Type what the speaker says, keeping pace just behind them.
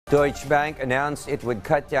Deutsche Bank announced it would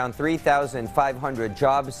cut down 3,500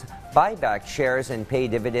 jobs, buy back shares, and pay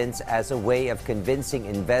dividends as a way of convincing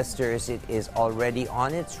investors it is already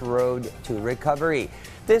on its road to recovery.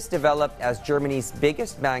 This developed as Germany's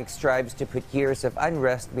biggest bank strives to put years of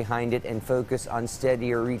unrest behind it and focus on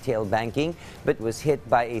steadier retail banking, but was hit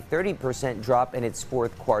by a 30% drop in its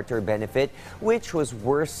fourth quarter benefit, which was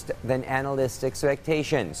worse than analyst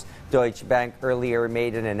expectations. Deutsche Bank earlier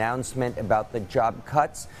made an announcement about the job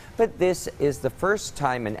cuts, but this is the first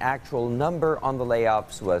time an actual number on the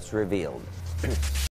layoffs was revealed.